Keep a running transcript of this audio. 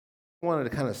I wanted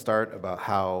to kind of start about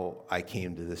how I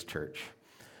came to this church.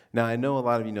 Now, I know a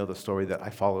lot of you know the story that I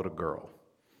followed a girl.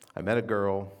 I met a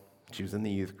girl, she was in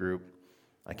the youth group.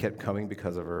 I kept coming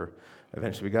because of her.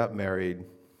 Eventually, we got married,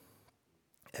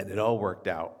 and it all worked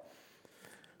out.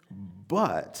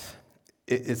 But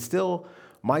it's still,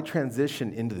 my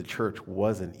transition into the church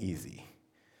wasn't easy.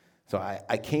 So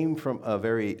I came from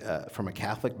a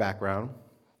Catholic background.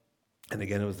 And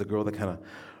again, it was the girl that kind of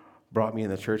brought me in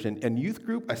the church. And youth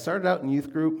group, I started out in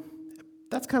youth group.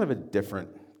 That's kind of a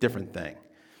different thing.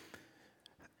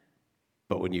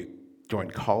 But when you join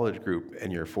college group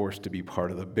and you're forced to be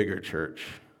part of the bigger church,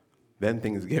 then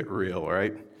things get real,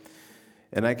 right?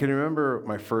 And I can remember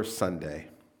my first Sunday.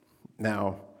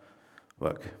 Now,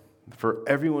 look, for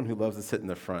everyone who loves to sit in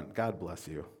the front, God bless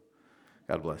you.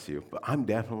 God bless you. But I'm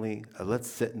definitely a let's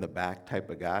sit in the back type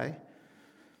of guy,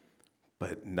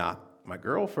 but not my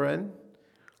girlfriend.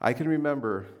 I can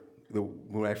remember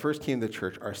when I first came to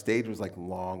church, our stage was like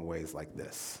long ways like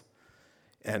this.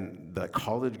 And the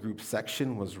college group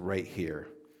section was right here.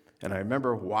 And I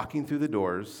remember walking through the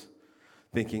doors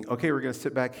thinking, okay, we're going to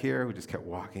sit back here. We just kept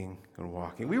walking and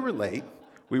walking. We were late.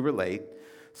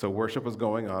 So worship was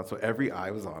going on, so every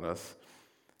eye was on us.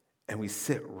 And we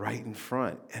sit right in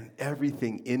front. And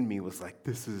everything in me was like,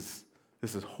 this is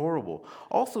horrible.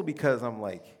 Also because I'm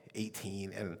like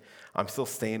 18 and I'm still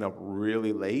staying up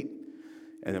really late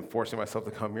and then forcing myself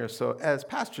to come here. So as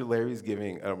Pastor Larry's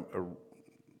giving a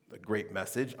great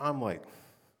message, I'm like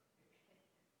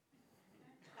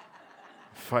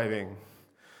fighting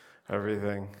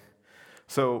everything.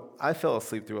 So I fell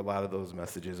asleep through a lot of those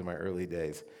messages in my early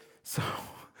days. So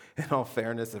in all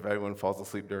fairness, if everyone falls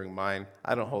asleep during mine,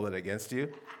 I don't hold it against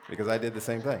you because I did the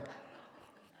same thing.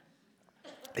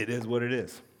 It is what it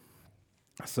is.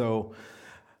 So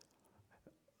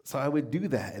I would do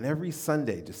that, and every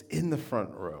Sunday, just in the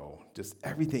front row, just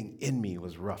everything in me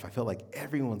was rough. I felt like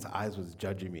everyone's eyes was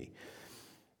judging me.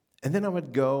 And then I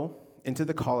would go into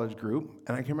the college group,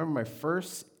 and I can remember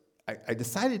I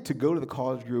decided to go to the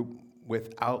college group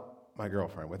without my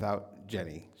girlfriend, without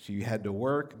Jenny. She had to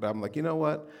work, but I'm like, you know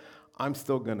what? I'm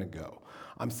still gonna go.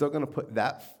 I'm still gonna put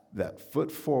that foot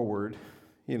forward,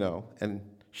 and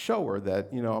show her that,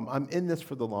 I'm in this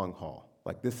for the long haul.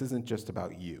 Like, this isn't just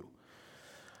about you.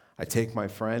 I take my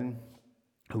friend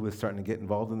who was starting to get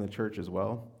involved in the church as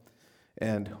well,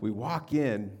 and we walk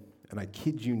in, and I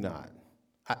kid you not,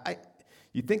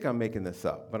 you think I'm making this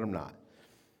up, but I'm not.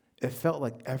 It felt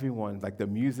like everyone, like the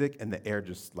music and the air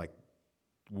just like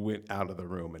went out of the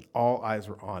room, and all eyes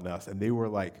were on us, and they were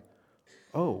like,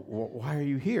 oh, why are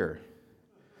you here?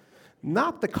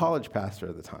 Not the college pastor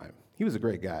at the time. He was a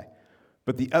great guy.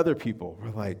 But the other people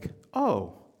were like,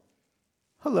 oh,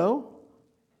 hello.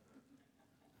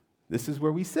 This is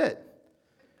where we sit.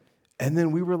 And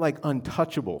then we were like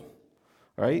untouchable,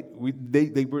 right?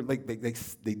 They were like,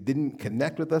 they didn't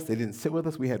connect with us. They didn't sit with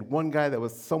us. We had one guy that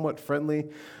was somewhat friendly,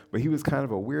 but he was kind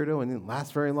of a weirdo and didn't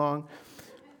last very long.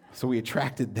 So we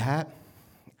attracted that.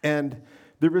 And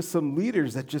there were some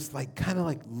leaders that just kind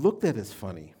of looked at us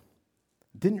funny,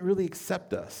 didn't really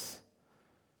accept us,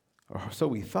 or so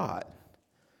we thought.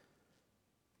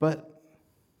 But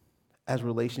as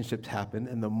relationships happen,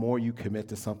 and the more you commit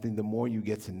to something, the more you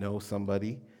get to know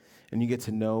somebody, and you get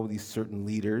to know these certain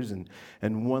leaders.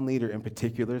 And one leader in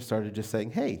particular started just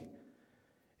saying, "Hey,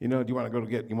 do you want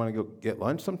to go get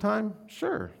lunch sometime?"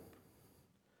 Sure.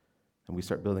 And we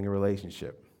start building a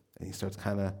relationship, and he starts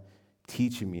kind of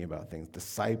teaching me about things,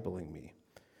 discipling me,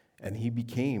 and he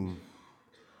became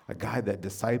a guy that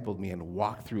discipled me and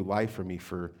walked through life for me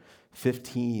for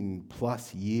 15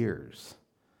 plus years.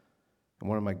 And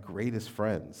one of my greatest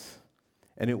friends.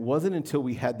 And it wasn't until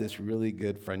we had this really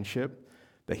good friendship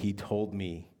that he told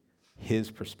me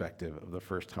his perspective of the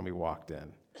first time we walked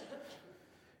in.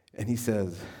 And he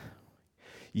says,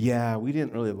 yeah, we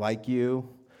didn't really like you.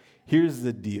 Here's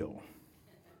the deal.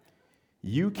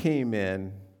 You came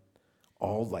in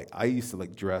all I used to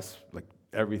dress like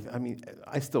everything. I mean,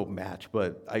 I still match,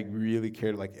 but I really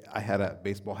cared. I had a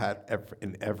baseball hat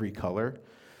in every color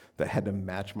that had to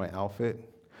match my outfit.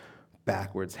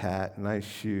 Backwards hat, nice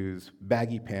shoes,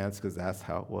 baggy pants, because that's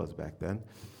how it was back then.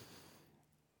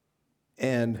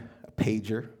 And a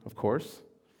pager, of course.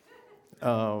 I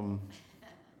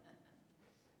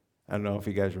don't know if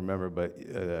you guys remember, but,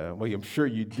 I'm sure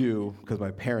you do, because my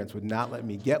parents would not let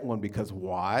me get one, because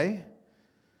why?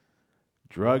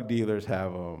 Drug dealers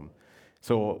have them.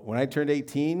 So when I turned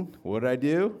 18, what did I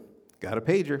do? Got a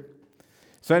pager.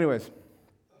 So anyways,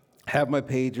 have my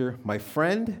pager. My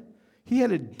friend, he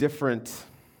had a different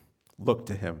look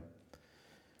to him.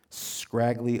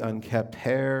 Scraggly, unkept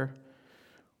hair,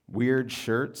 weird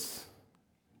shirts,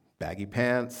 baggy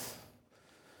pants.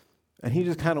 And he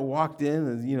just kind of walked in,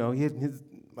 and, he had his,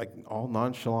 like, all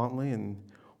nonchalantly, and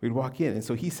we'd walk in. And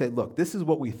so he said, look, this is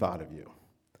what we thought of you.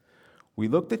 We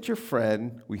looked at your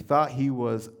friend, we thought he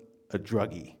was a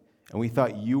druggie, and we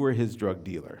thought you were his drug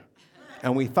dealer.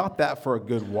 And we thought that for a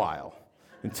good while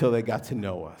until they got to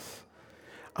know us.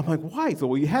 I'm like, why? So,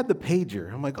 well, you had the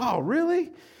pager. I'm like, oh,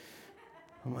 really?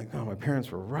 I'm like, no, my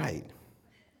parents were right.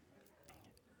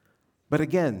 But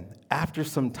again, after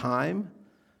some time,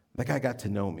 that guy got to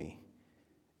know me.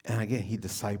 And again, he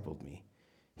discipled me.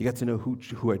 He got to know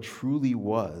who I truly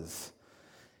was.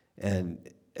 And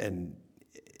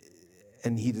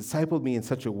he discipled me in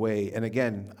such a way. And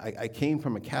again, I came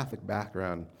from a Catholic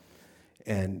background,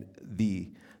 and the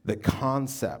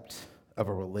concept of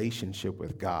a relationship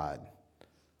with God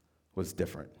was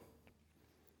different.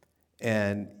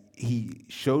 And he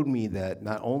showed me that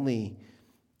not only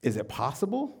is it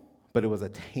possible, but it was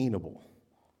attainable.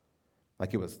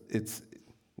 Like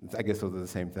I guess those are the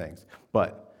same things.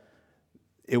 But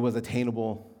it was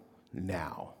attainable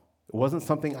now. It wasn't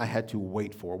something I had to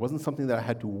wait for. It wasn't something that I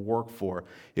had to work for.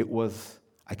 It was,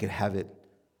 I could have it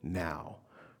now,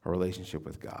 a relationship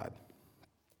with God.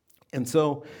 And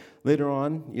so later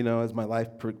on, as my life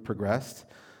progressed,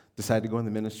 decided to go in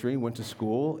the ministry, went to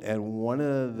school, and one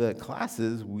of the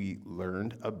classes we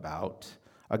learned about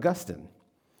Augustine.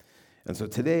 And so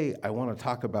today I want to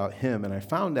talk about him, and I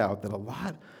found out that a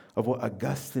lot of what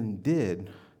Augustine did,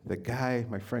 the guy,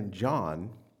 my friend John,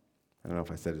 I don't know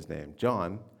if I said his name,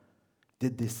 John,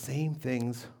 did the same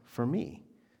things for me.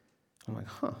 I'm like,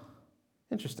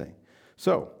 interesting.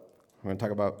 So I'm going to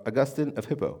talk about Augustine of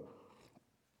Hippo.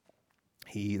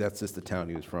 That's just the town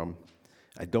he was from.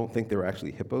 I don't think there were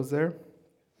actually hippos there,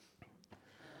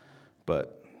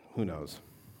 but who knows.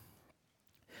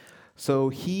 So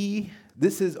so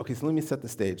let me set the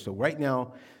stage. So right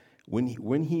now,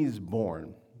 when he's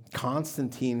born,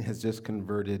 Constantine has just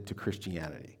converted to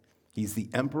Christianity. He's the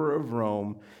emperor of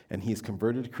Rome, and he's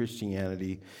converted to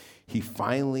Christianity. He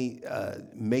finally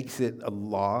makes it a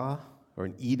law or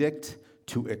an edict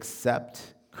to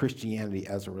accept Christianity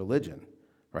as a religion,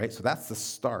 right? So that's the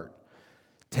start.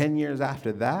 10 years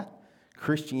after that,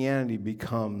 Christianity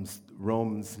becomes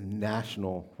Rome's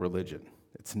national religion.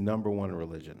 It's number one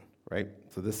religion, right?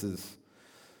 So this is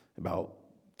about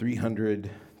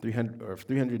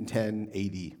 310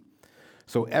 AD.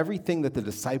 So everything that the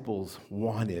disciples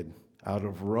wanted out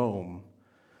of Rome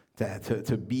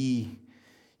to be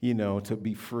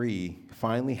free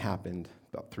finally happened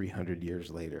about 300 years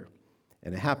later.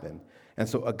 And it happened. And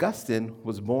so Augustine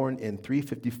was born in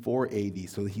 354 AD,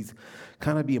 so he's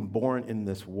kind of being born in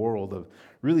this world of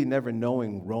really never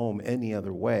knowing Rome any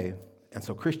other way. And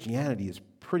so Christianity is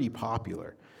pretty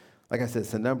popular. Like I said,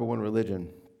 it's the number one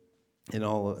religion in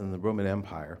the Roman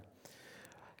Empire.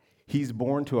 He's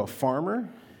born to a farmer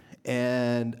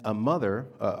and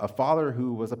a father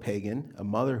who was a pagan, a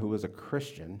mother who was a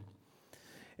Christian.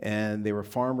 And they were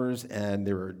farmers, and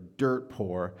they were dirt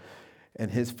poor. And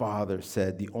his father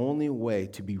said, the only way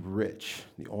to be rich,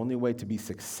 the only way to be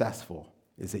successful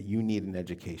is that you need an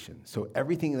education. So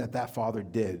everything that father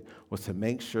did was to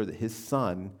make sure that his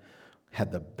son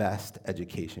had the best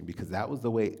education, because that was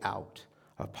the way out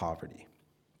of poverty.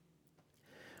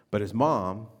 But his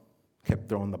mom kept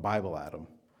throwing the Bible at him.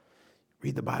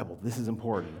 Read the Bible. This is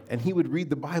important. And he would read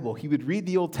the Bible. He would read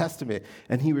the Old Testament,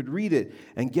 and he would read it.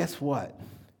 And guess what?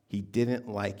 He didn't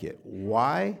like it.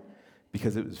 Why?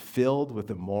 Because it was filled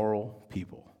with immoral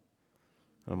people.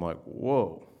 And I'm like,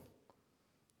 whoa,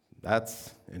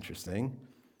 that's interesting.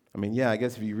 I mean, yeah, I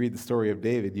guess if you read the story of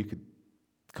David, you could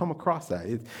come across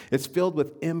that. It's filled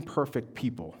with imperfect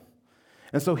people.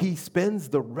 And so he spends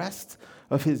the rest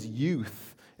of his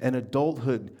youth and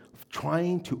adulthood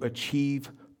trying to achieve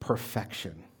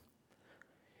perfection.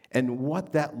 And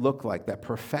what that looked like, that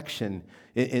perfection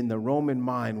in the Roman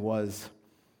mind, was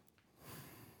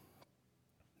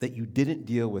that you didn't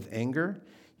deal with anger,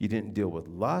 you didn't deal with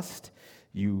lust,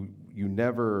 you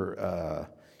never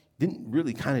didn't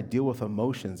really kind of deal with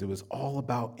emotions. It was all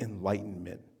about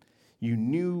enlightenment. You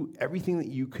knew everything that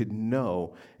you could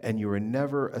know, and you were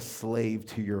never a slave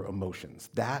to your emotions.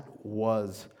 That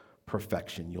was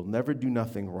perfection. You'll never do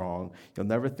nothing wrong. You'll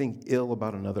never think ill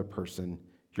about another person.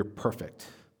 You're perfect.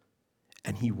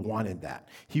 And he wanted that.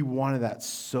 He wanted that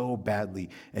so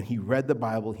badly. And he read the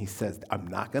Bible. He says, I'm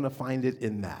not going to find it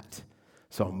in that.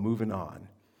 So I'm moving on.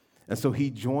 And so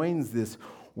he joins this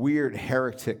weird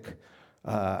heretic,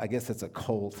 I guess it's a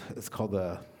cult. It's called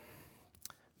the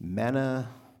Manichees.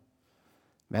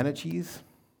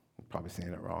 I'm probably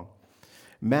saying it wrong.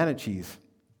 Manichees.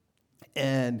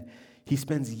 And He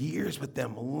spends years with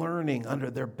them learning under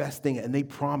their best thing, and they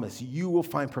promise, you will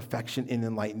find perfection in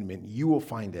enlightenment. You will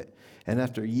find it. And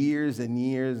after years and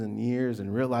years and years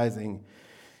and realizing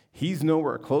he's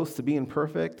nowhere close to being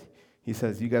perfect, he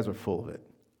says, you guys are full of it.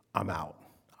 I'm out.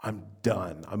 I'm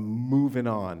done. I'm moving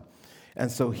on. And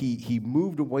so he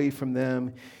moved away from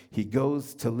them. He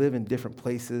goes to live in different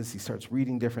places. He starts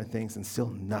reading different things, and still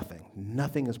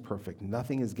nothing is perfect.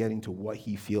 Nothing is getting to what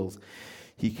he feels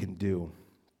he can do.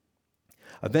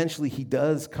 Eventually, he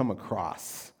does come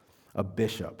across a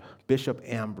bishop, Bishop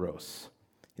Ambrose,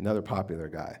 another popular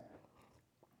guy.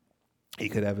 He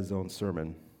could have his own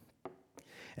sermon.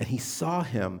 And he saw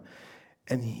him,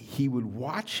 and he would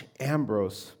watch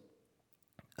Ambrose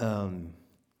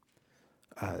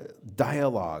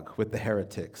dialogue with the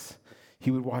heretics.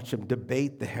 He would watch him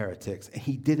debate the heretics, and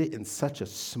he did it in such a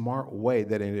smart way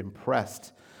that it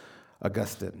impressed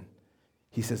Augustine.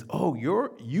 He says, oh,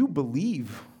 you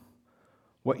believe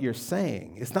what you're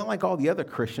saying. It's not like all the other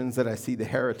Christians that I see the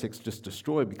heretics just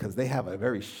destroy because they have a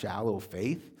very shallow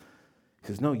faith. He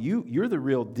says, no, you're the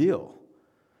real deal.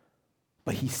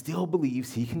 But he still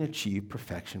believes he can achieve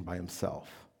perfection by himself.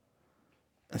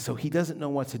 And so he doesn't know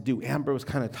what to do. Ambrose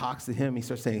kind of talks to him. He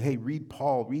starts saying, hey, read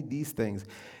Paul, read these things.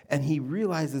 And he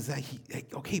realizes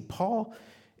that Paul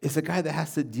is a guy that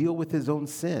has to deal with his own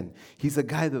sin. He's a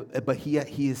guy but he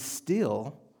is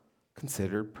still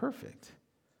considered perfect.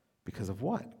 Because of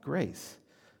what? Grace.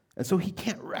 And so he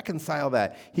can't reconcile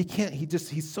that.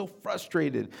 He's so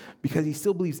frustrated because he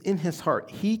still believes in his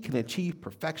heart he can achieve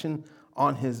perfection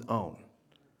on his own.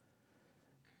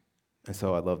 And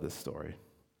so I love this story.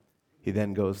 He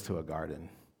then goes to a garden,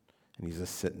 and he's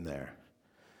just sitting there,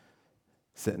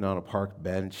 sitting on a park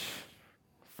bench,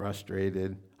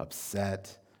 frustrated,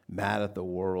 upset, mad at the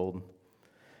world.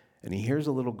 And he hears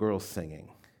a little girl singing,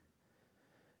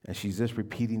 and she's just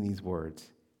repeating these words,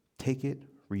 take it,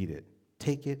 read it,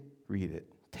 take it, read it.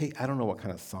 I don't know what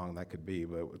kind of song that could be,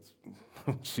 but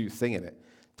she was singing it.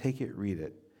 Take it, read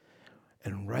it.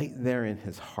 And right there in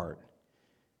his heart,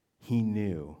 he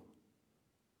knew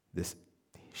this.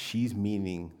 She's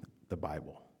meaning the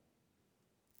Bible.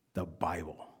 The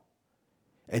Bible.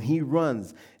 And he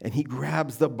runs and he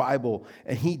grabs the Bible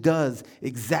and he does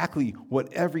exactly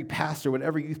what every pastor, what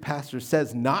every youth pastor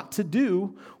says not to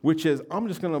do, which is, I'm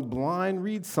just going to blind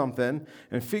read something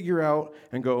and figure out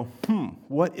and go,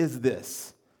 what is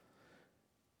this?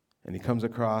 And he comes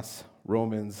across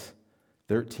Romans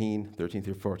 13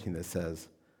 through 14 that says,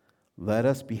 let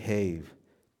us behave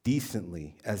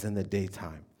decently as in the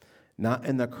daytime, not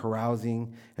in the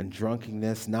carousing and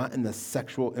drunkenness, not in the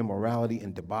sexual immorality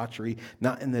and debauchery,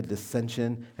 not in the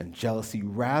dissension and jealousy.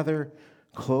 Rather,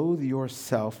 clothe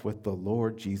yourself with the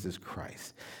Lord Jesus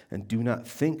Christ, and do not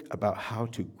think about how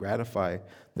to gratify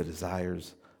the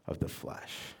desires of the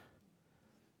flesh.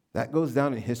 That goes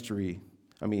down in history.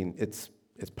 I mean, it's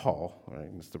Paul, right?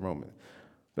 It's the Roman.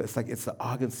 But it's the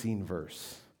Augustine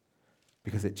verse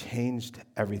because it changed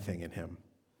everything in him.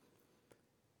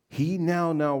 He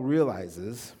now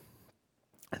realizes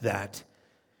that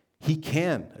he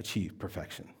can achieve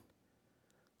perfection,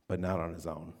 but not on his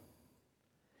own.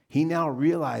 He now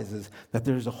realizes that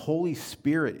there's a Holy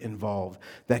Spirit involved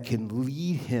that can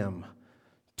lead him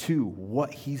to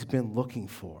what he's been looking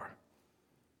for,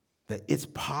 that it's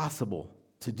possible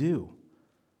to do.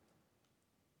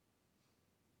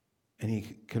 And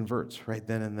he converts right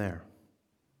then and there.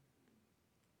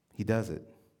 He does it.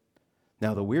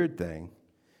 Now, the weird thing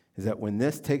is that when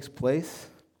this takes place,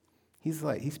 he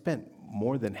spent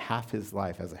more than half his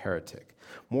life as a heretic,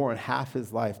 more than half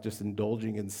his life just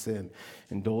indulging in sin,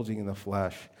 indulging in the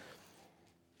flesh.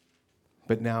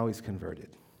 But now he's converted.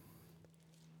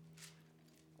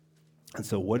 And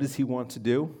so what does he want to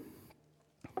do?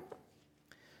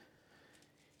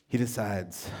 He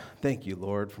decides, thank you,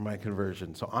 Lord, for my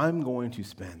conversion. So I'm going to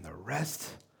spend the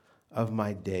rest of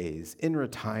my days in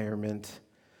retirement,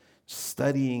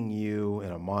 studying you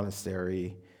in a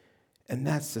monastery, and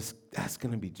that's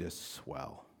going to be just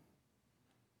swell.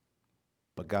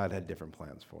 But God had different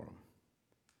plans for him.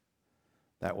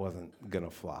 That wasn't going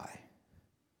to fly,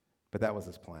 but that was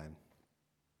his plan.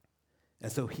 And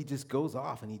so he just goes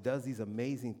off and he does these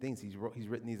amazing things. He's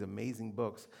written these amazing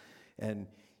books, and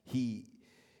he's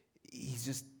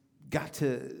just got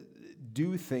to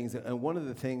do things. And one of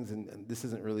the things, and this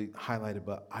isn't really highlighted,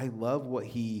 but I love what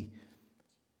he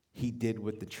did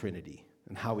with the Trinity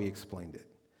and how he explained it.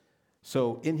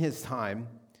 So in his time,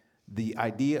 the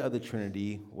idea of the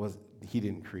Trinity was he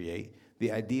didn't create.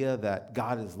 The idea that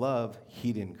God is love,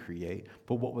 he didn't create.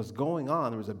 But what was going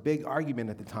on, there was a big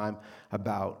argument at the time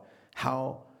about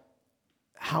how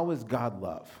is God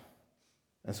love?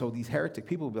 And so these heretic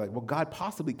people will be like, well, God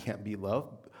possibly can't be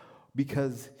love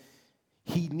because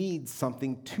he needs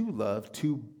something to love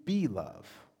to be love,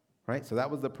 right? So that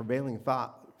was the prevailing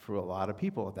thought for a lot of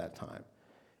people at that time.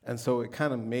 And so it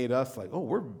kind of made us like, oh,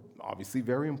 we're obviously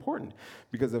very important,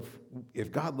 because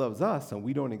if God loves us and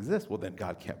we don't exist, well, then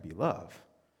God can't be love.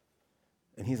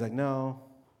 And he's like, no,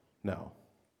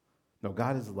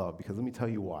 God is love, because let me tell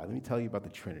you why. Let me tell you about the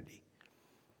Trinity.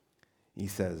 He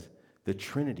says, the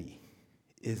Trinity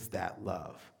is that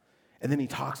love. And then he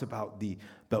talks about the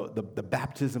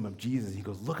baptism of Jesus. He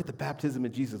goes, look at the baptism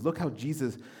of Jesus. Look how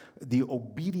Jesus, the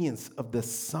obedience of the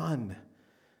Son,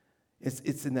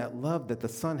 it's in that love that the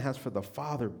Son has for the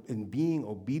Father in being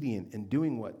obedient and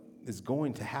doing what is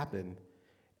going to happen.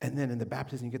 And then in the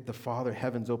baptism, you get the Father,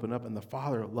 heavens open up, and the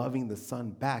Father loving the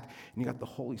Son back. And you got the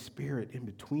Holy Spirit in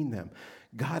between them.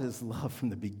 God is love from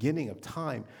the beginning of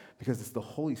time, because it's the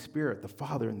Holy Spirit, the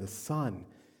Father, and the Son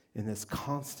in this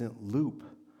constant loop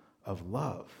of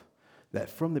love. That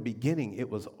from the beginning, it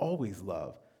was always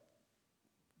love.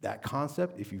 That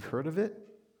concept, if you've heard of it,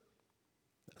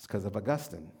 that's because of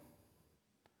Augustine.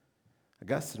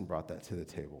 Augustine brought that to the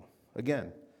table.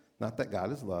 Again, not that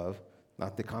God is love,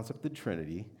 not the concept of the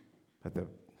Trinity, but the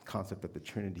concept that the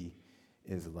Trinity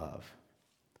is love.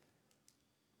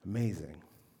 Amazing.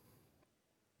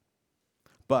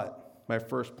 But my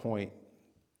first point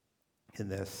in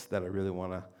this that I really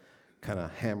want to kind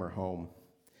of hammer home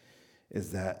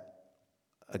is that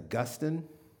Augustine,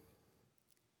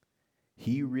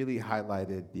 he really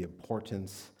highlighted the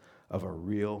importance of a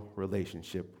real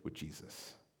relationship with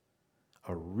Jesus.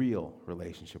 A real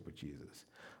relationship with Jesus.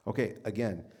 Okay,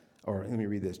 again, or let me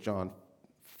read this. John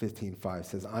 15:5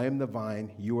 says, I am the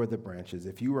vine, you are the branches.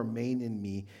 If you remain in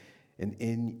me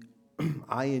and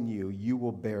I in you, you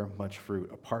will bear much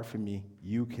fruit. Apart from me,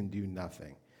 you can do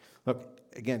nothing. Look,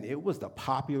 again, it was the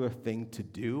popular thing to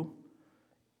do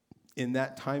in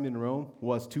that time in Rome,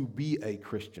 was to be a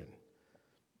Christian.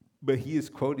 But he is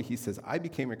quoted, he says, I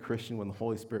became a Christian when the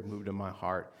Holy Spirit moved in my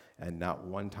heart, and not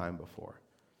one time before.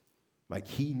 Like,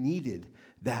 he needed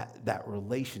that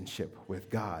relationship with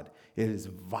God. It is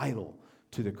vital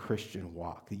to the Christian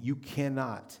walk. You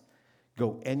cannot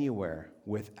go anywhere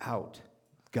without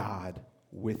God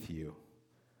with you.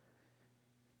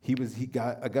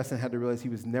 Augustine had to realize he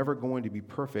was never going to be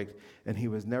perfect, and he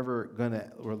was never going to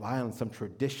rely on some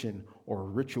tradition or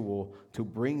ritual to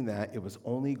bring that. It was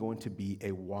only going to be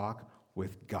a walk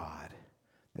with God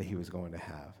that he was going to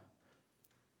have.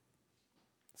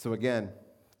 So again,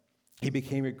 he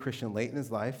became a Christian late in his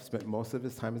life, spent most of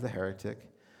his time as a heretic,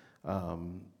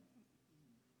 and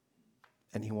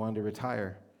he wanted to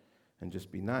retire and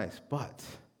just be nice. But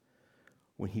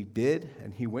when he did,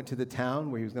 and he went to the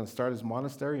town where he was going to start his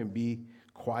monastery and be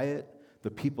quiet, the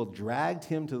people dragged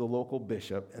him to the local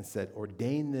bishop and said,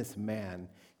 ordain this man.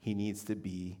 He needs to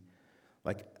be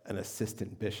like an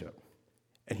assistant bishop.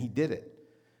 And he did it.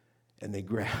 And they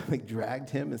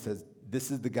dragged him and says, this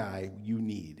is the guy you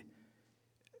need.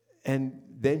 And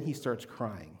then he starts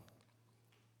crying.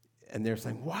 And they're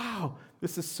saying, wow,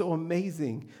 this is so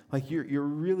amazing. Like, you're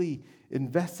really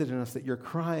invested in us, that you're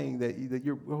crying,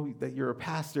 that you're a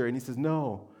pastor. And he says,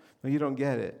 no, you don't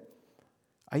get it.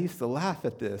 I used to laugh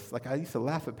at this. Like, I used to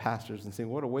laugh at pastors and say,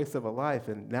 what a waste of a life.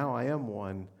 And now I am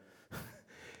one.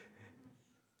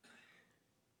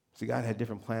 See, God had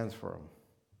different plans for him,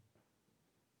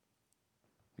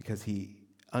 because he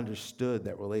understood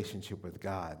that relationship with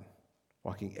God,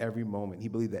 walking every moment. He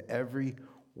believed that I'm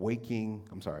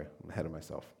ahead of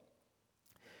myself.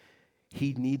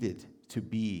 He needed to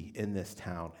be in this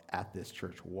town, at this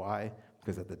church. Why?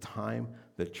 Because at the time,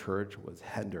 the church was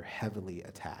under heavily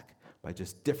attacked by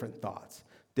just different thoughts,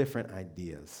 different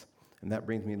ideas. And that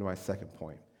brings me to my second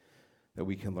point that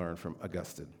we can learn from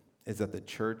Augustine, is that the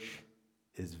church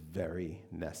is very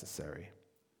necessary.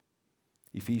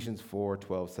 Ephesians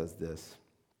 4:12 says this,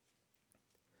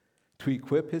 to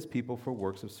equip his people for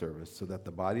works of service, so that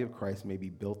the body of Christ may be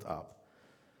built up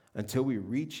until we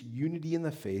reach unity in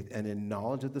the faith and in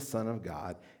knowledge of the Son of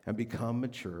God and become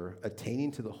mature,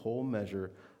 attaining to the whole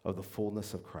measure of the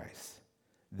fullness of Christ.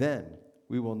 Then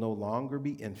we will no longer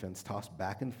be infants tossed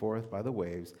back and forth by the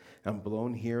waves and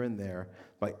blown here and there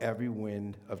by every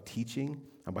wind of teaching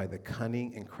and by the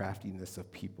cunning and craftiness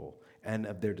of people and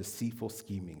of their deceitful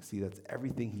scheming. See, that's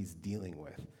everything he's dealing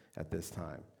with at this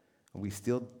time, and we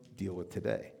still deal with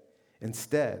today.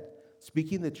 Instead,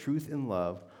 speaking the truth in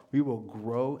love, we will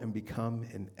grow and become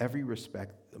in every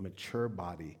respect a mature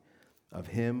body of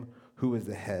him who is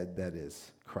the head, that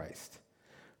is, Christ.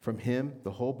 From him,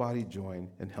 the whole body joined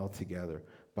and held together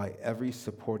by every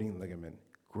supporting ligament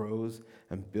grows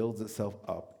and builds itself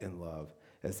up in love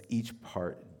as each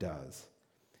part does.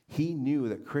 He knew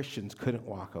that Christians couldn't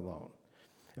walk alone.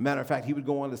 As a matter of fact, he would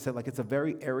go on to say, like, it's a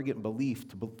very arrogant belief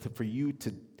for you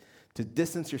to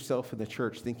distance yourself from the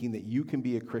church thinking that you can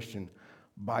be a Christian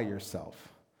by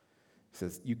yourself. He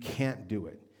says, you can't do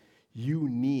it. You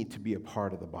need to be a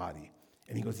part of the body.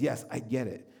 And he goes, yes, I get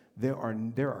it. There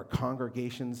are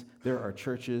congregations, there are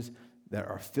churches that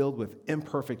are filled with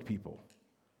imperfect people.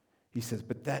 He says,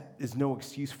 but that is no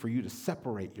excuse for you to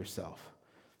separate yourself.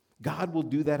 God will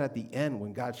do that at the end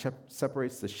when God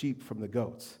separates the sheep from the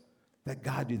goats. Let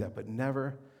God do that, but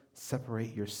never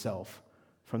separate yourself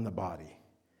from the body.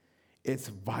 It's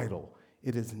vital.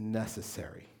 It is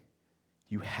necessary.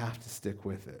 You have to stick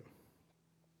with it.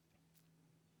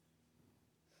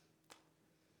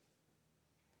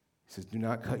 He says, do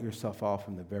not cut yourself off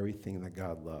from the very thing that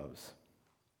God loves.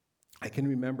 I can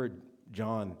remember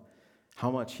John,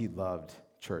 how much he loved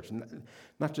church.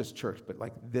 Not just church, but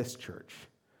like this church.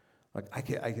 Like I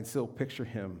can still picture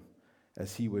him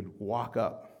as he would walk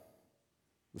up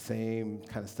the same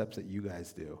kind of steps that you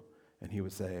guys do. And he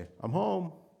would say, I'm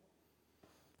home.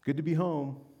 Good to be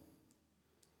home.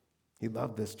 He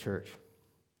loved this church.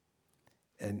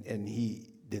 And he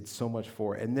did so much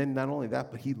for it. And then not only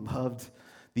that, but he loved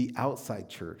the outside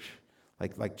church,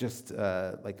 like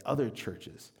other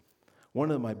churches.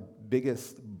 One of my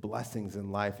biggest blessings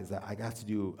in life is that I got to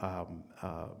do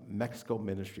Mexico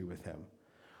ministry with him.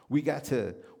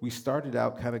 We started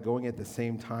out kind of going at the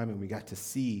same time, and we got to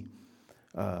see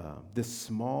this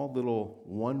small little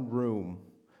one room,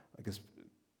 I guess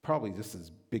probably just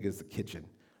as big as the kitchen,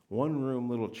 one room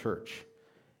little church.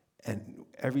 And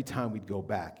every time we'd go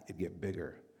back, it'd get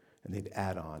bigger. And they'd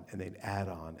add on, and they'd add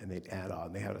on, and they'd add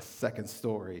on. They had a second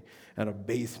story and a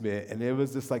basement, and it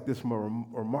was just like this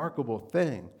remarkable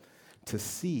thing to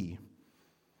see.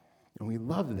 And we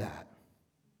loved that.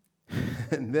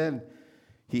 And then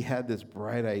he had this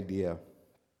bright idea.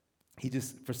 He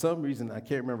just, for some reason, I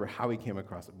can't remember how he came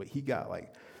across it, but he got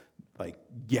like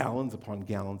gallons upon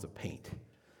gallons of paint.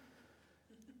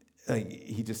 Like,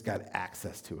 he just got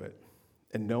access to it.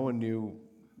 And no one knew,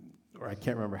 or I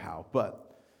can't remember how, but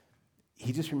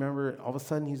he just remembered, all of a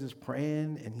sudden he's just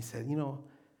praying, and he said,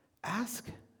 ask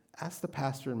the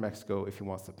pastor in Mexico if he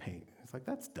wants to paint. It's like,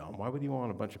 that's dumb. Why would he want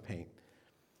a bunch of paint?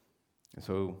 And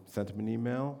so sent him an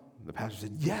email. The pastor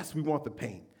said, yes, we want the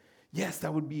paint. Yes,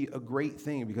 that would be a great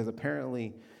thing, because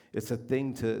apparently it's a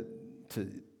thing to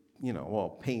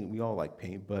paint. We all like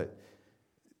paint, but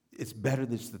it's better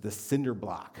than just the cinder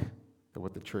block than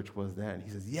what the church was then.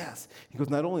 He says, yes. He goes,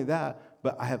 not only that,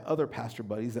 but I have other pastor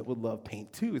buddies that would love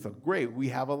paint too. He's like, great, we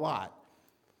have a lot.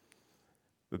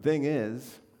 The thing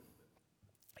is,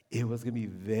 it was going to be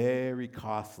very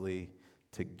costly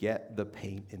to get the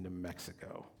paint into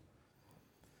Mexico.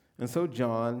 And so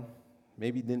John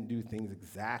maybe didn't do things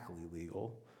exactly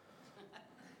legal.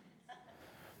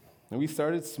 And we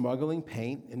started smuggling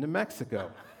paint into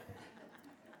Mexico.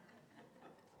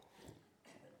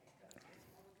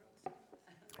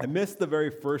 I missed the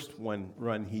very first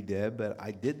run he did, but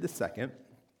I did the second.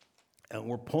 And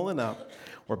we're pulling up.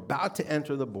 We're about to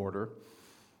enter the border.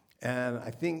 And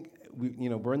I think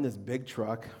we're in this big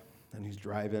truck, and he's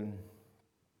driving.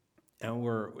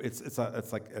 And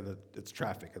it's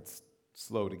traffic. It's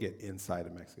slow to get inside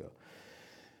of Mexico.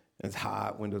 And it's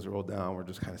hot. Windows rolled down. We're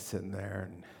just kind of sitting there.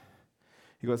 And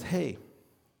he goes, hey.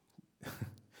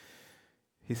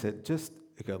 He said,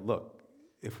 look,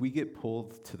 if we get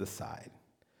pulled to the side,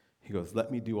 he goes,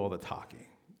 let me do all the talking.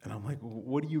 And I'm like,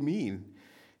 what do you mean?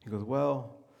 He goes,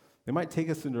 well, they might take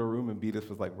us into a room and beat us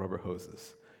with like rubber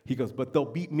hoses. He goes, but they'll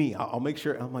beat me. I'll make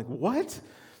sure. And I'm like, what?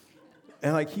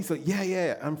 And he's like,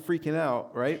 yeah, I'm freaking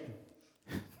out, right?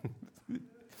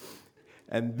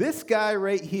 And this guy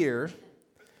right here,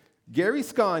 Gary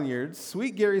Sconyards,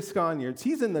 sweet Gary Sconyards,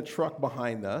 he's in the truck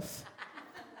behind us.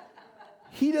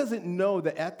 He doesn't know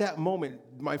that at that moment,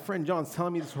 my friend John's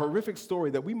telling me this horrific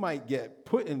story that we might get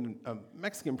put in a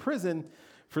Mexican prison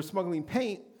for smuggling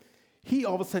paint. He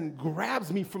all of a sudden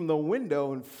grabs me from the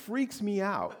window and freaks me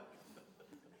out.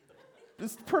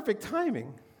 This is perfect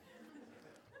timing.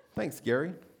 Thanks,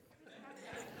 Gary.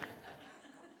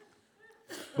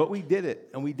 But we did it,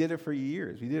 and we did it for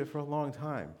years. We did it for a long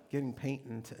time, getting paint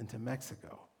into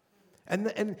Mexico.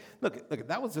 And look,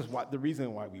 that was just the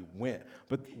reason why we went.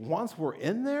 But once we're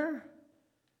in there,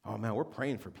 oh man, we're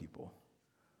praying for people.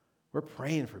 We're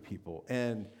praying for people.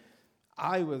 And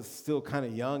I was still kind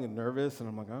of young and nervous, and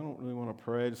I'm like, I don't really want to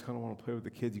pray. I just kind of want to play with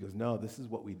the kids. He goes, no, this is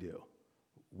what we do.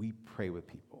 We pray with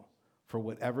people. For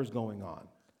whatever's going on,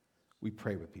 we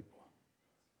pray with people.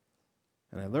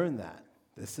 And I learned that.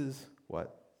 This is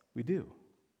what we do.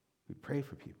 We pray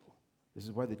for people. This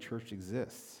is why the church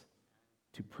exists,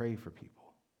 to pray for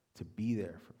people, to be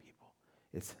there for people.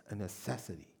 It's a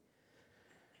necessity.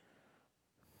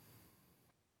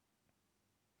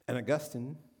 And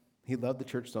Augustine, he loved the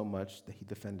church so much that he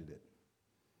defended it.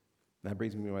 And that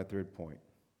brings me to my third point.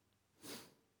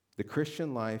 The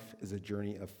Christian life is a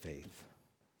journey of faith.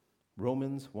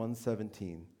 Romans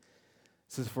 1:17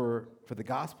 says, for the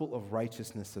gospel of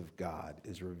righteousness of God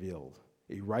is revealed,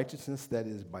 a righteousness that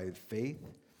is by faith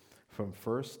from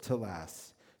first to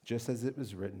last, just as it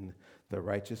was written, the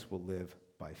righteous will live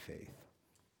by faith.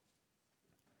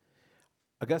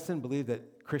 Augustine believed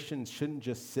that Christians shouldn't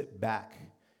just sit back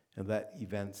and let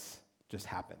events just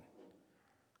happen.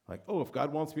 Like, oh, if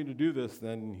God wants me to do this,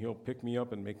 then he'll pick me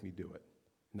up and make me do it.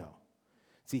 No.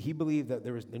 See, he believed that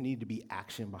there needed to be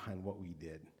action behind what we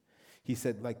did. He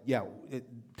said,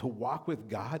 to walk with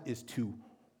God is to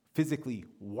physically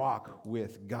walk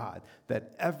with God.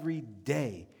 That every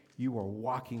day you are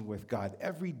walking with God.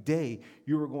 Every day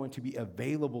you are going to be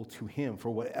available to him for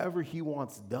whatever he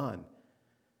wants done.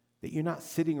 That you're not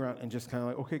sitting around and just kind of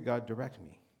like, okay, God, direct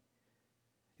me.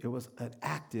 It was an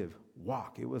active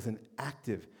walk. It was an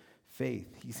active faith.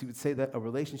 He would say that a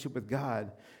relationship with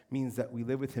God means that we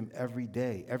live with him every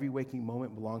day. Every waking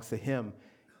moment belongs to him,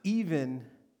 even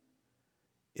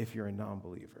if you're a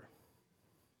non-believer.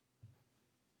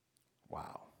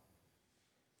 Wow.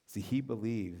 See, he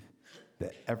believed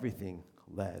that everything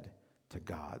led to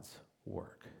God's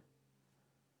work.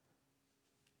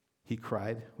 He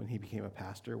cried when he became a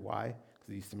pastor. Why? Because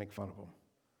he used to make fun of them.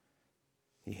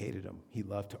 He hated them. He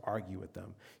loved to argue with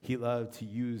them. He loved to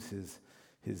use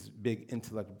his big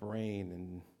intellect brain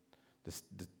and just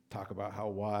to talk about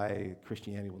why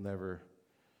Christianity will never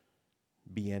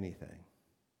be anything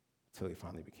until he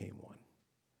finally became one.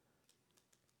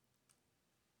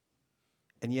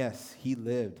 And yes, he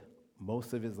lived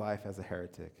most of his life as a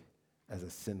heretic, as a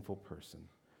sinful person.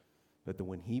 But then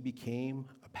when he became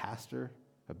a pastor,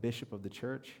 a bishop of the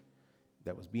church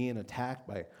that was being attacked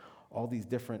by all these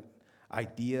different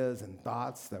ideas and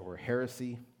thoughts that were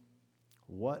heresy,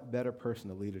 what better person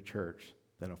to lead a church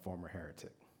than a former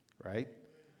heretic, right?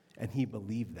 And he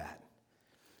believed that.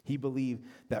 He believed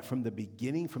that from the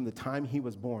beginning, from the time he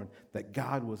was born, that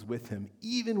God was with him,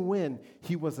 even when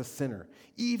he was a sinner,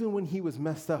 even when he was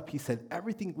messed up. He said,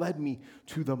 everything led me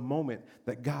to the moment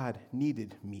that God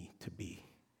needed me to be.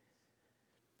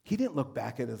 He didn't look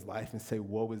back at his life and say,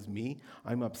 woe is me,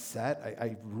 I'm upset,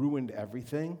 I ruined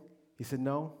everything. He said,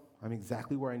 no, I'm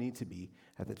exactly where I need to be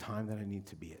at the time that I need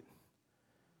to be it.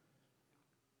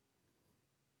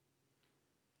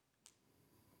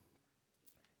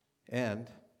 And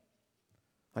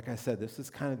like I said, this is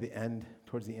kind of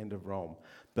towards the end of Rome.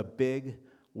 The big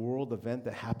world event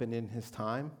that happened in his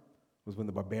time was when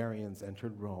the barbarians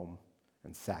entered Rome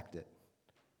and sacked it,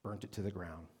 burnt it to the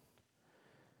ground.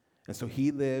 And so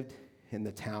he lived in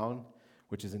the town,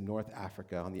 which is in North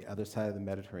Africa, on the other side of the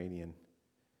Mediterranean.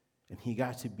 And he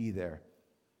got to be there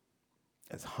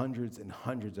as hundreds and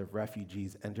hundreds of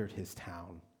refugees entered his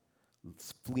town,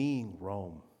 fleeing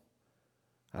Rome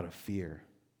out of fear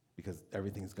because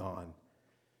everything's gone.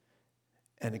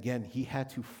 And again, he had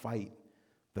to fight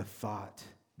the thought,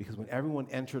 because when everyone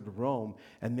entered Rome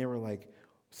and they were like,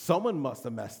 someone must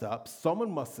have messed up,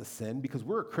 someone must have sinned, because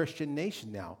we're a Christian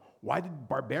nation now. Why did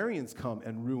barbarians come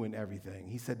and ruin everything?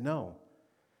 He said, no.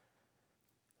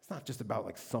 It's not just about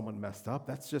like someone messed up.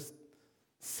 That's just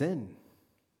sin.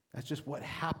 That's just what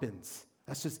happens.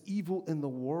 That's just evil in the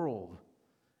world.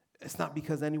 It's not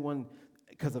because of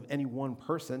any one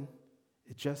person.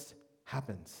 It just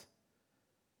happens.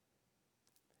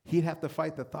 He'd have to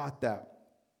fight the thought that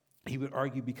he would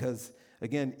argue because,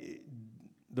 again,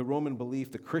 the Roman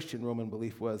belief, the Christian Roman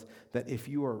belief was that if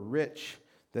you are rich,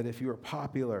 that if you are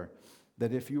popular,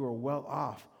 that if you are well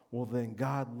off, well, then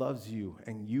God loves you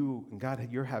and you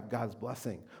have God's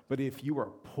blessing. But if you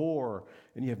are poor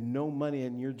and you have no money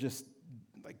and you're just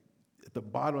like at the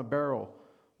bottom of the barrel,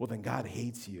 well, then God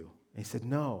hates you. And he said,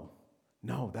 no,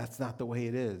 that's not the way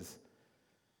it is.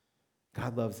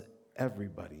 God loves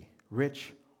everybody,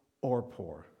 rich or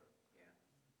poor.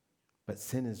 But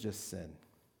sin is just sin.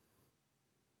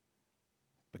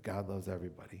 But God loves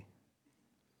everybody.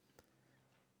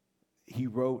 He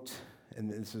wrote, and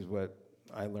this is what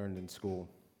I learned in school,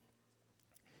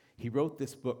 he wrote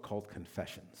this book called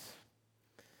Confessions.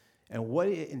 And what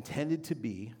it intended to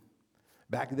be,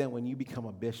 back then when you become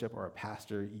a bishop or a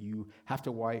pastor, you have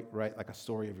to write like a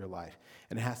story of your life.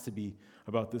 And it has to be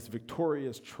about this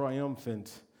victorious,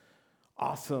 triumphant,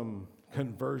 awesome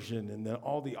conversion and then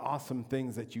all the awesome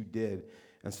things that you did.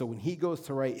 And so when he goes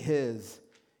to write his,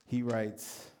 he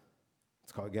writes,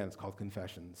 it's called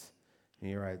Confessions. And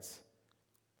he writes,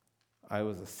 I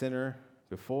was a sinner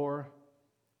before,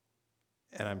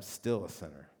 and I'm still a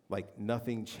sinner. Like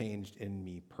nothing changed in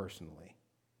me personally.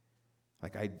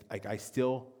 Like I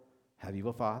still have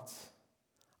evil thoughts.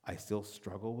 I still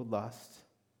struggle with lust.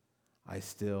 I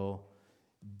still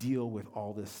deal with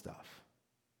all this stuff.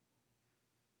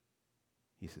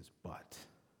 He says, but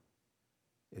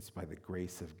it's by the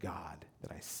grace of God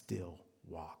that I still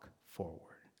walk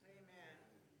forward.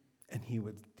 And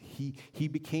he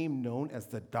became known as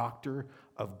the doctor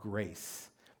of grace.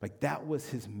 Like that was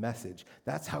his message.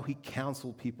 That's how he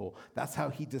counseled people. That's how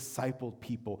he discipled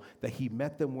people, that he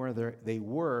met them where they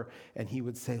were, and he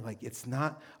would say, like, it's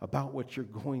not about what you're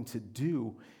going to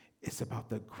do. It's about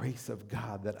the grace of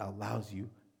God that allows you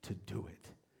to do it.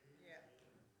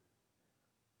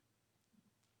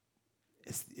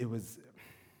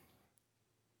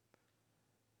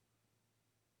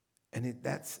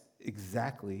 That's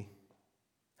exactly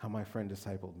how my friend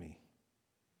discipled me.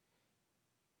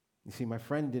 You see, my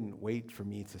friend didn't wait for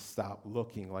me to stop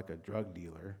looking like a drug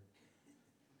dealer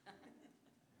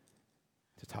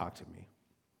to talk to me.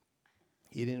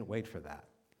 He didn't wait for that.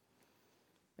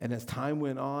 And as time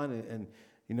went on, and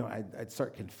I'd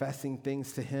start confessing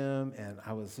things to him, and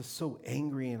I was just so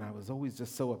angry, and I was always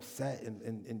just so upset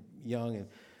and young. And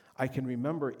I can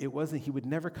remember he would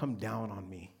never come down on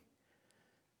me.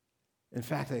 In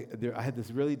fact, I had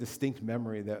this really distinct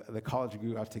memory that the college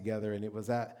grew up together, and it was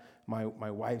at my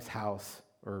wife's house,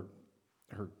 or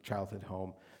her childhood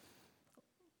home.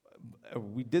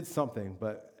 We did something,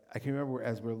 but I can remember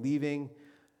as we're leaving,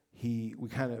 we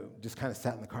kind of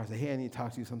sat in the car and said, hey, I need to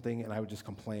talk to you something, and I would just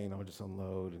complain, I would just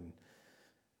unload, and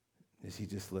he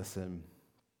just listened.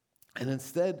 And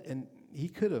instead, and he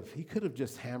could have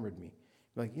just hammered me.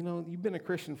 Like, you've been a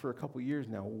Christian for a couple years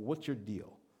now, what's your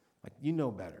deal? Like, you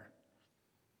know better.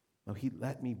 No, he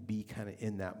let me be kind of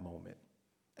in that moment.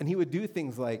 And he would do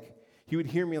things like, he would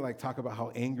hear me like talk about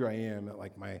how angry I am at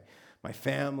like my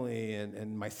family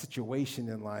and my situation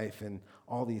in life and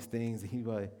all these things. And he'd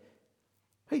be like,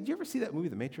 hey, did you ever see that movie,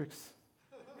 The Matrix?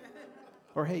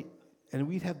 Or hey, and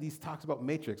we'd have these talks about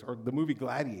Matrix or the movie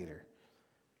Gladiator.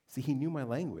 See, he knew my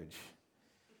language.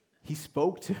 He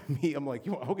spoke to me. I'm like,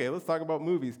 okay, let's talk about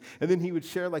movies. And then he would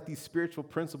share like these spiritual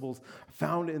principles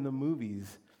found in the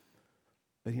movies.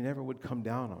 But he never would come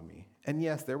down on me. And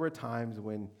yes, there were times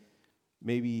when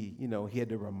maybe, he had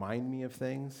to remind me of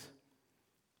things,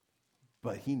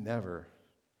 but he never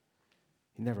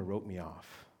wrote me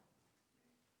off.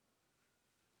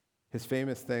 His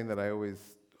famous thing that I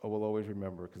will always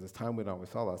remember, because as time went on, we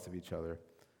saw lots of each other,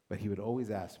 but he would always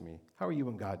ask me, how are you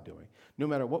and God doing? No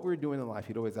matter what we were doing in life,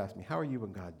 he'd always ask me, how are you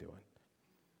and God doing?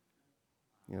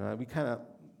 We kind of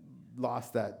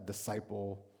lost that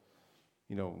disciple.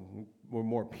 We're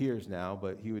more peers now,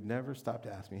 but he would never stop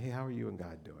to ask me, hey, how are you and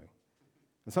God doing?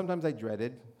 And sometimes I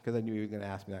dreaded, because I knew he was going to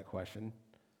ask me that question.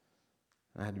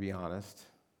 I had to be honest.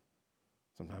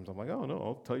 Sometimes I'm like, oh, no,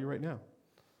 I'll tell you right now.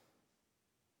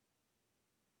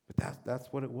 But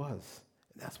that's what it was.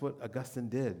 And that's what Augustine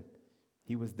did.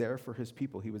 He was there for his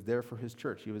people. He was there for his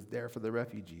church. He was there for the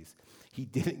refugees. He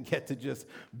didn't get to just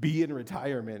be in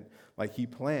retirement like he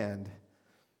planned.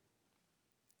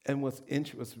 And what's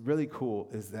really cool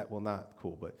is that, well, not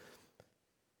cool, but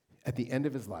at the end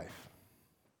of his life,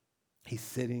 he's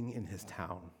sitting in his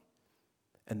town,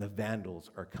 and the Vandals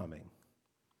are coming.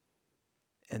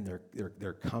 And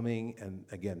they're coming, and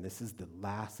again, this is the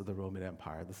last of the Roman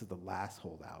Empire. This is the last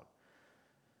holdout.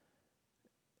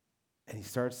 And he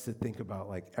starts to think about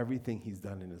like everything he's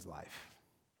done in his life.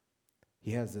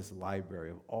 He has this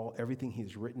library of everything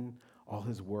he's written, all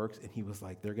his works, and he was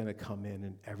like, they're going to come in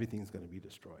and everything's going to be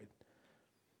destroyed.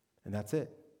 And that's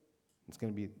it.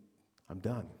 I'm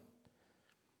done.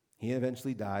 He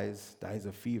eventually dies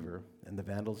of fever, and the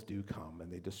Vandals do come,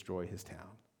 and they destroy his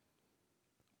town.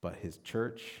 But his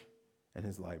church and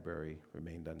his library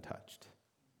remained untouched.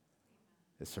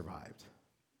 It survived.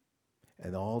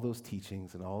 And all those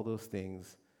teachings and all those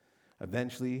things,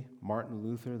 eventually, Martin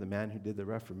Luther, the man who did the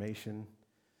Reformation,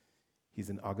 he's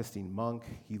an Augustine monk.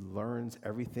 He learns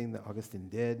everything that Augustine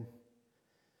did,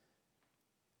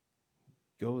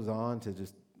 goes on to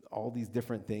just all these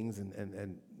different things,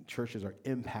 and churches are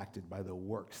impacted by the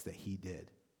works that he did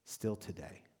still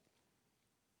today.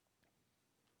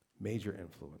 Major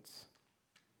influence.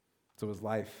 So his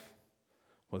life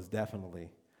was definitely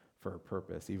for a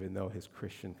purpose, even though his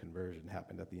Christian conversion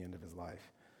happened at the end of his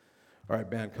life. All right,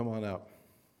 band, come on up.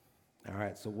 All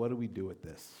right, so what do we do with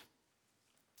this?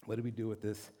 What do we do with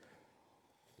this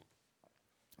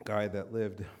guy that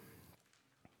lived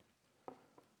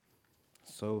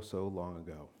so long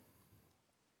ago?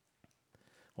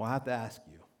 Well, I have to ask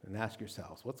you and ask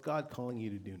yourselves, what's God calling you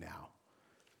to do now?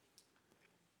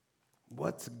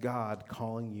 What's God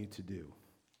calling you to do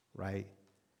right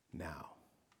now?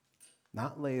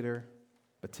 Not later,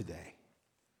 but today.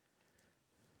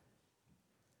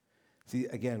 See,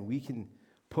 again, we can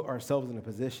put ourselves in a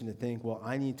position to think, well,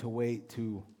 I need to wait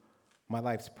till my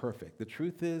life's perfect. The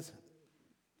truth is,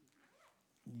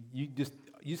 you just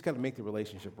got to make the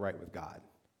relationship right with God.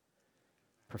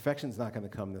 Perfection's not going to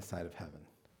come this side of heaven.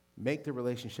 Make the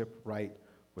relationship right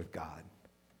with God.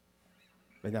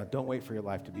 But now, don't wait for your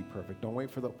life to be perfect. Don't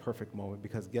wait for the perfect moment,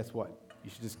 because guess what?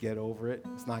 You should just get over it.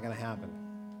 It's not going to happen.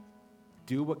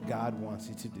 Do what God wants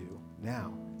you to do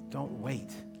now. Don't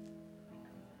wait.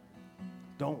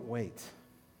 Don't wait.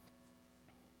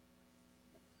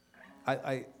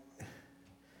 Going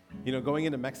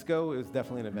into Mexico, it was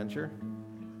definitely an adventure.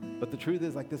 But the truth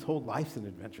is, this whole life's an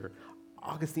adventure.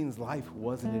 Augustine's life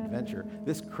was an adventure.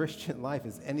 This Christian life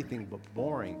is anything but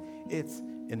boring. It's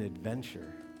an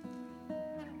adventure.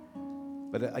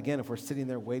 But again, if we're sitting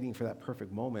there waiting for that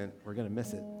perfect moment, we're going to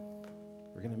miss it.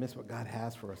 We're going to miss what God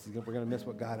has for us. We're going to miss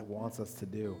what God wants us to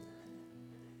do.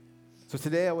 So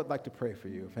today I would like to pray for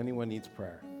you, if anyone needs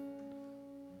prayer.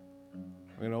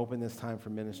 I'm going to open this time for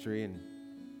ministry,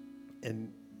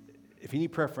 and if you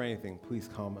need prayer for anything, please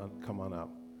come on up.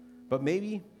 But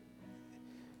maybe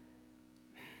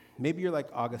you're like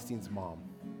Augustine's mom,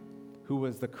 who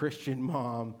was the Christian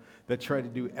mom that tried to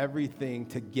do everything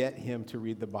to get him to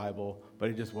read the Bible, but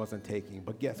it just wasn't taking.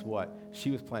 But guess what?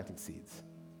 She was planting seeds.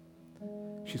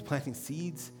 She was planting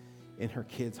seeds in her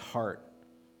kid's heart.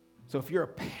 So if you're a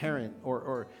parent,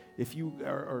 or if you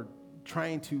are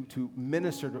trying to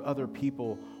minister to other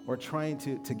people, or trying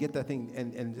to get that thing,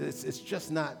 and it's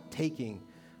just not taking,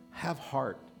 have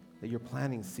heart that you're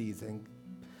planting seeds, and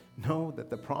know that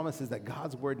the promise is that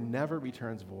God's word never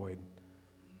returns void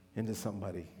into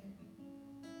somebody.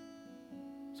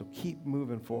 So keep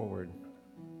moving forward.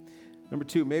 Number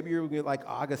 2, maybe you're like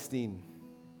Augustine,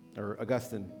 and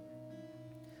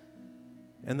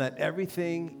that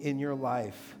everything in your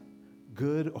life,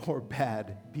 good or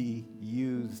bad, be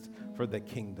used for the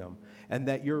kingdom, and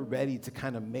that you're ready to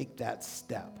kind of make that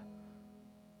step.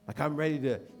 I'm ready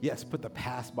to, yes, put the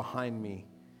past behind me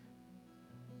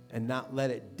and not let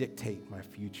it dictate my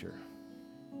future.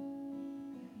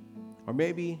 Or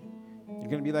maybe you're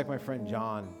going to be like my friend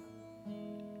John,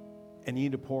 and you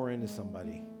need to pour into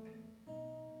somebody.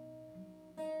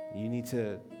 You need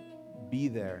to be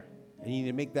there, and you need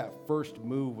to make that first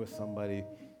move with somebody,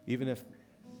 even if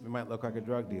it might look like a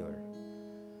drug dealer.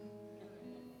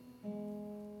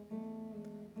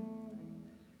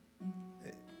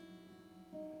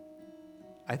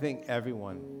 I think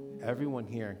everyone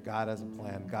here, God has a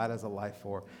plan, God has a life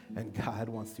for, and God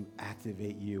wants to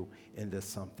activate you into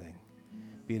something,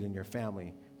 be it in your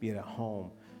family, be it at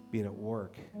home, be it at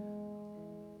work.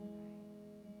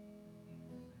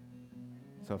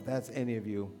 So if that's any of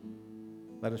you,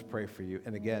 let us pray for you.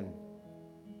 And again,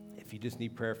 if you just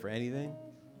need prayer for anything,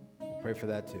 pray for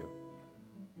that too.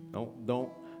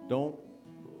 Don't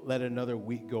let another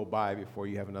week go by before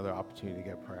you have another opportunity to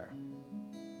get prayer.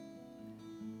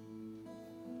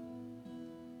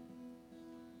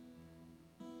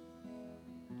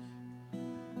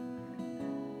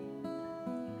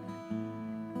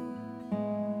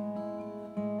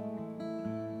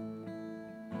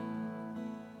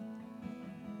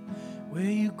 Where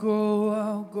you go,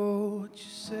 I'll go. What you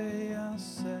say, I'll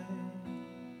say.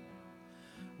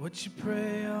 What you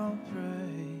pray, I'll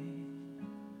pray.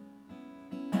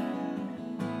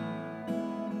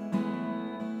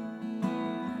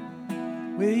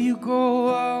 Where you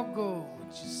go, I'll go.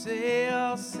 What you say,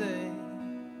 I'll say.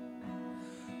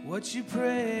 What you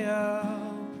pray,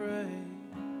 I'll pray.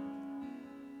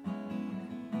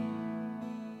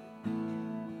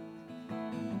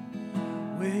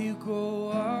 Where you go,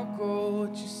 I'll go.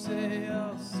 What you say,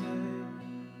 I'll say.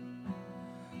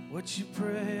 What you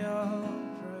pray, I'll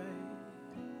pray.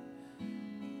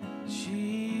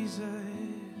 Jesus,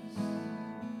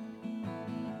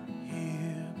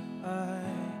 here I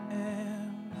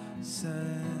am,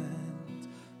 send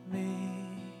me.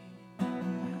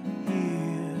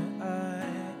 Here I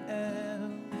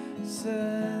am,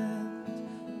 send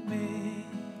me.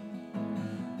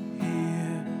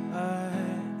 Here I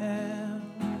am,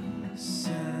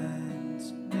 send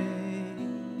me.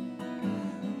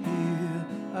 Here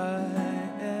I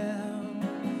am,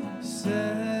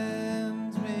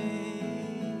 send me.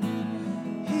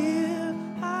 Here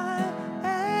I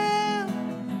am,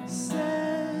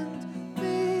 send me.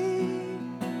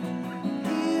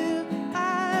 Here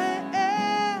I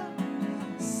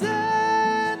am,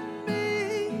 send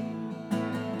me.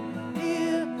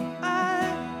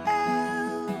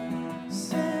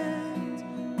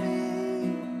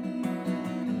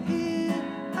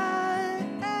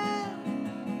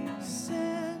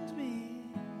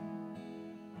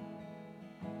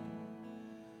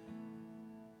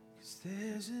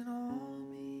 There's an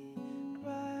army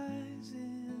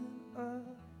rising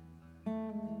up.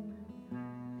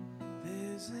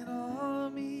 There's an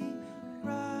army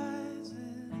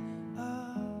rising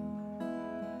up.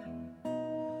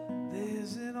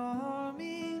 There's an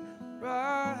army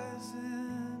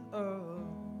rising up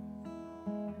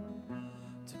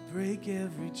to break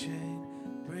every chain,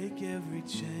 break every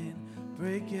chain,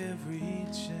 break every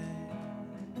chain.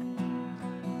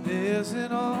 There's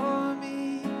an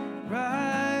army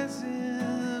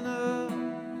rising up.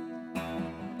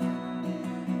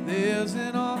 There's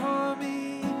an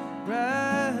army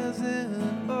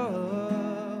rising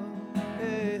up.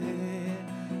 Hey.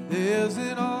 There's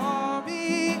an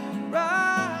army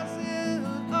rising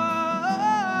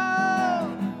up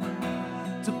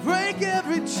to break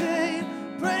every chain,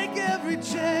 break every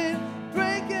chain,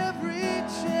 break every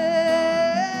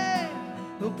chain.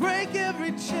 We'll break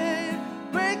every chain,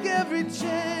 break every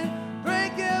chain,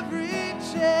 break every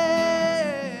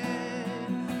chain.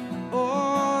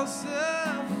 Oh,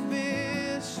 sufficient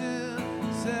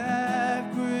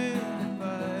sacrifice,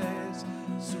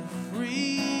 so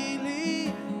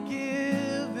freely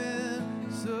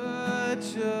given,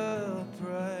 such a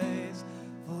price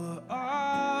for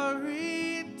our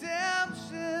redemption.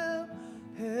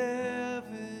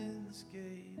 Heaven's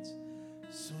gates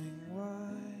swing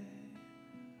wide.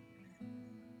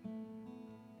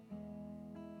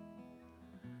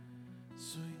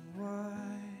 Swing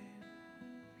wide.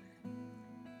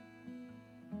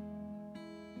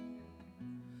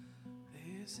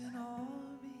 There's an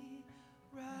army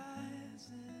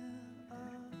rising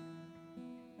up.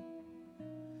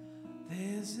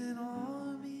 There's an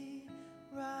army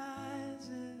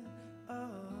rising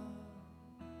up.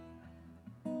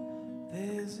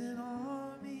 There's an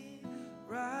army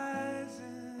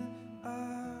rising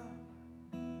up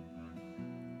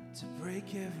to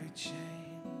break every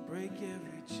chain, break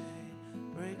every chain,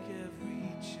 break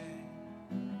every chain.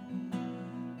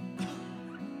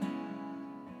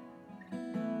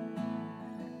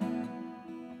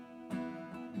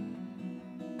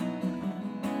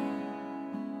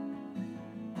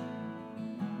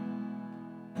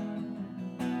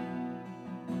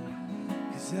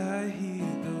 Cause I hear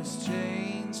those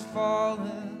chains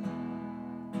falling.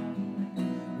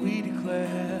 We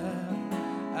declare,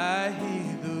 I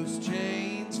hear those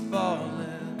chains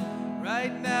falling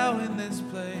right now in this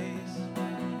place.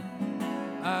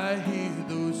 I hear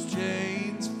those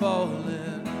chains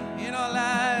falling in our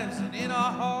lives and in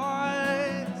our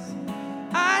hearts.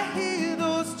 I hear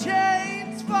those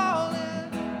chains falling.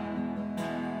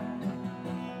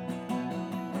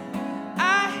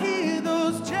 I hear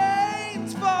those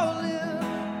chains falling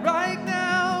right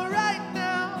now, right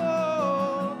now.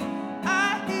 Oh,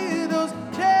 I hear those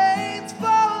chains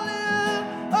falling.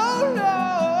 Oh Lord,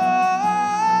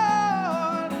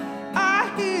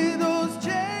 I hear those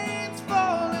chains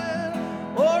falling.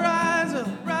 Oh, rise up,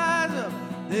 rise up.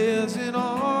 There's an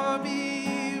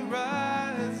army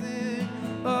rising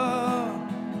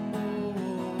up.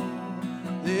 Oh,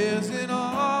 there's an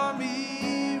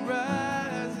army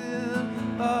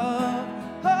rising up.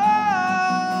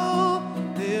 Oh,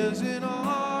 there's an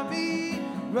army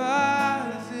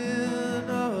rising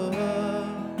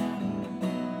up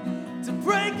to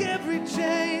break every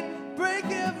chain, break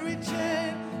every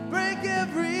chain, break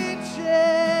every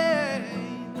chain,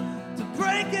 to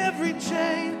break every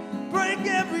chain, break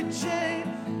every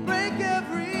chain, break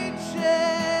every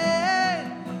chain,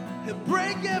 and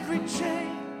break every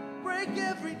chain, break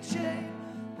every chain,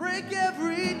 break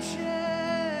every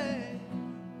chain,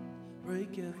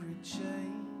 break every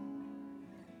chain.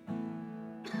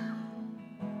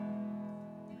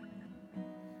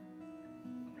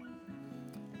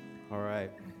 All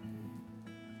right.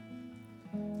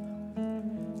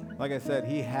 Like I said,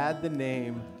 he had the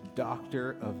name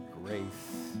Doctor of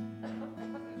Grace.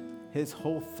 His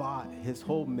whole thought, his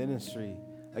whole ministry,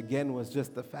 again, was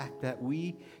just the fact that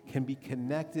we can be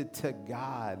connected to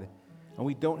God, and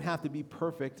we don't have to be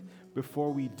perfect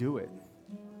before we do it.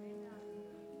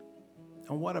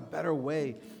 And what a better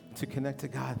way to connect to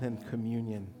God than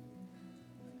communion.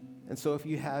 And so if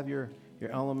you have your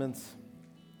elements,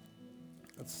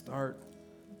 let's start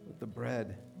with the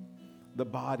bread, the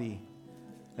body.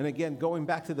 And again, going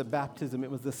back to the baptism,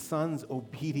 it was the Son's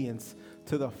obedience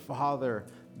to the Father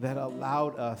that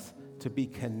allowed us to be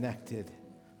connected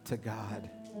to God.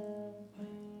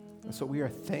 And so we are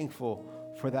thankful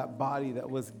for that body that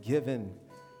was given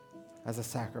as a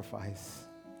sacrifice.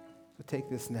 So take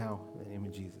this now in the name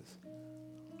of Jesus.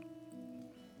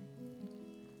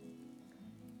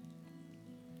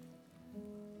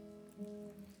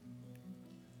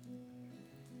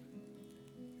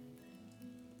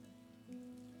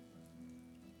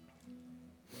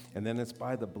 And then it's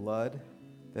by the blood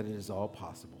that it is all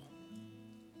possible.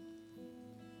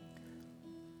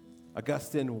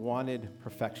 Augustine wanted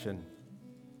perfection.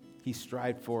 He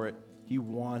strived for it. He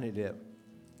wanted it.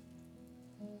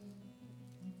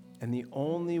 And the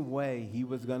only way he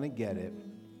was going to get it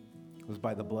was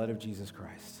by the blood of Jesus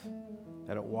Christ,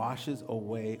 that it washes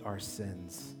away our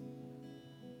sins.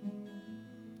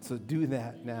 So do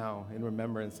that now in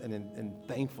remembrance and in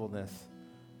thankfulness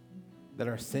that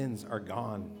our sins are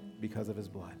gone because of his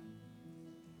blood.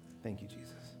 Thank you,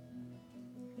 Jesus.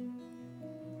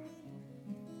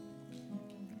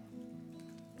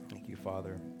 Thank you,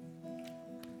 Father.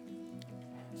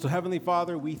 So, Heavenly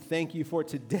Father, we thank you for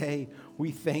today.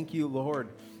 We thank you, Lord,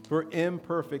 for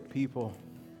imperfect people.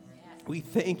 We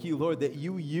thank you, Lord, that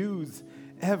you use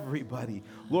everybody.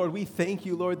 Lord, we thank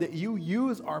you, Lord, that you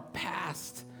use our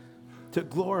past to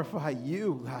glorify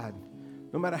you, God.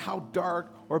 No matter how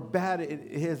dark or bad it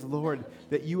is, Lord,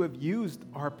 that you have used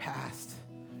our past.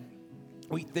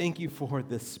 We thank you for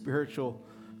this spiritual,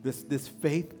 this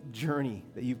faith journey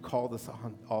that you've called us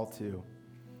on all to.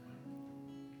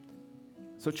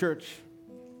 So, church,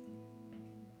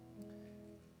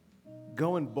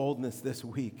 go in boldness this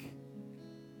week,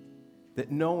 that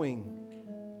knowing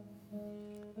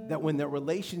that when the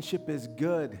relationship is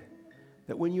good,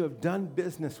 that when you have done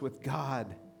business with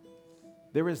God,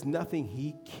 there is nothing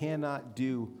he cannot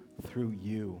do through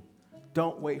you.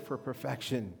 Don't wait for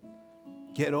perfection.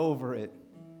 Get over it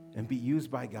and be used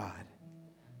by God.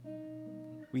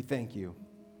 We thank you.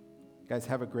 Guys,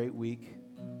 have a great week.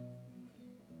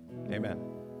 Amen.